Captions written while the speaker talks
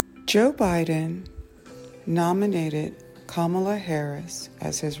Joe Biden nominated Kamala Harris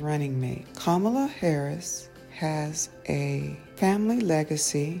as his running mate. Kamala Harris has a family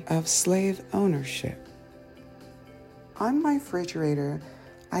legacy of slave ownership. On my refrigerator,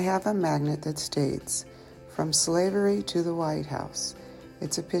 I have a magnet that states, "From slavery to the White House."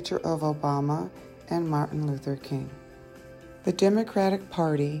 It's a picture of Obama and Martin Luther King. The Democratic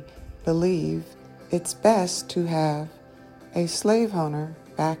Party believe it's best to have a slave owner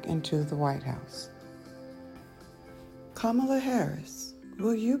back into the White House. Kamala Harris,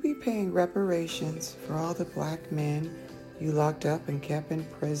 will you be paying reparations for all the black men you locked up and kept in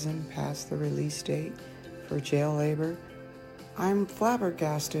prison past the release date for jail labor? I'm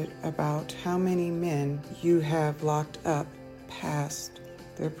flabbergasted about how many men you have locked up past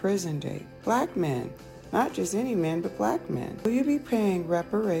their prison date. Black men, not just any men, but black men. Will you be paying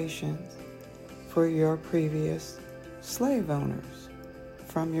reparations for your previous slave owners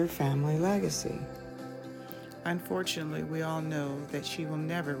from your family legacy? Unfortunately, we all know that she will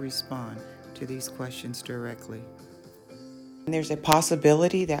never respond to these questions directly. And there's a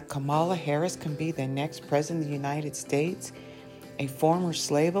possibility that Kamala Harris can be the next president of the United States, a former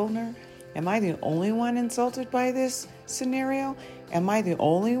slave owner. Am I the only one insulted by this scenario? Am I the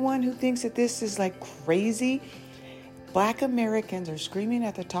only one who thinks that this is like crazy? Black Americans are screaming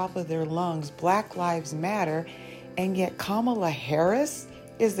at the top of their lungs, Black Lives Matter, and yet Kamala Harris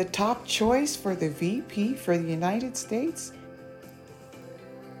is the top choice for the VP for the United States?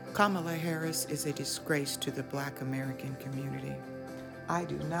 Kamala Harris is a disgrace to the Black American community. I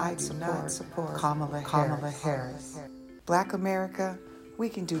do not support Kamala Harris. Black America, we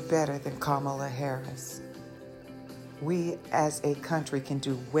can do better than Kamala Harris. We as a country can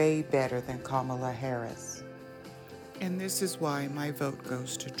do way better than Kamala Harris. And this is why my vote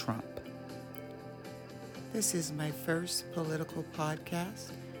goes to Trump. This is my first political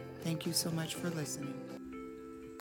podcast. Thank you so much for listening.